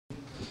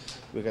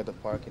we got the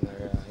park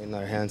in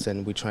our hands,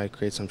 and we try to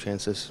create some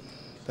chances,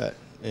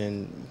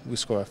 and we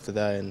score after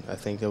that. And I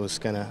think that was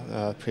kind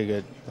of pretty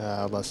good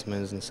last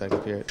minutes in the second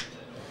period.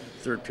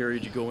 Third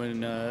period, you go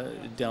in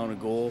down a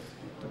goal.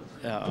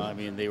 I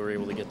mean, they were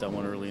able to get that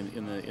one early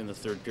in the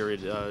third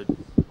period.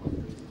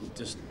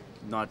 Just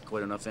not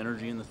quite enough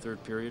energy in the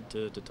third period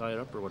to tie it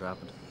up, or what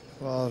happened?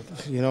 Well,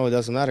 it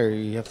doesn't matter.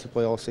 You have to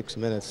play all 60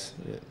 minutes.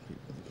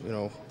 You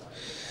know,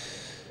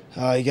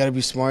 you got to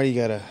be smart. You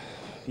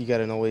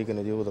gotta know what you're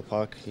gonna do with the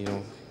puck.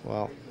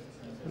 Well,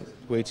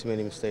 way too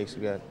many mistakes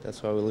we got.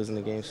 That's why we're losing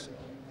the games.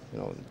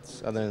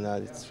 Other than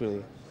that, it's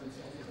really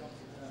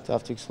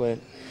tough to explain.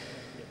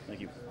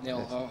 Thank you.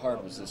 Neil, how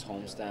hard was this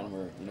homestand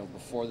where,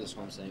 before this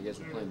homestand, you guys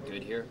were playing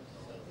good here?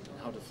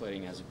 How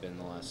deflating has it been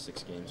the last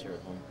 6 games here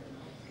at home?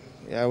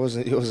 Yeah, it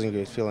wasn't a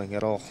great feeling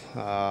at all.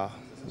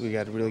 We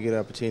got a really good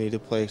opportunity to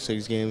play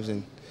 6 games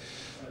and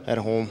at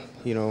home.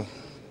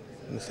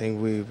 I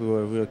think we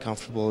were really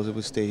comfortable as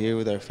we stay here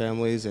with our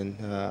families and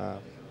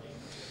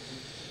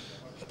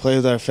play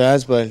with our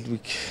fans. But I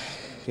think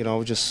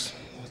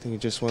we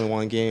just won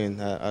one game,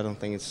 and I don't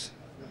think it's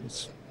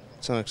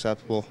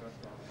unacceptable.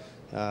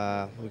 We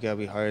gotta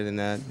be harder than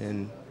that,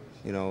 and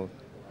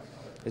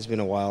it's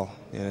been a while,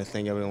 and I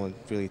think everyone's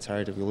really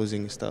tired of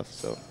losing and stuff.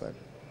 So, but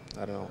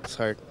I don't know. It's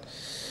hard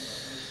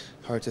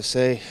to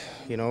say.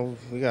 We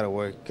gotta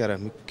work,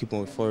 gotta keep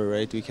moving forward,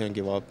 right? We can't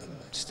give up.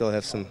 We still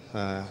have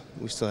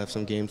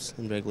some games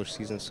in regular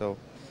season, so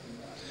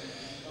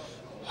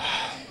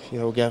we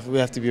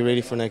have to be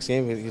ready for next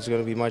game. It's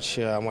going to be much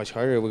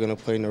harder. We're going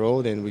to play in the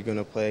road, and we're going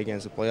to play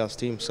against a playoffs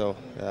team. So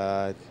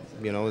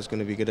it's going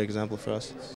to be a good example for us.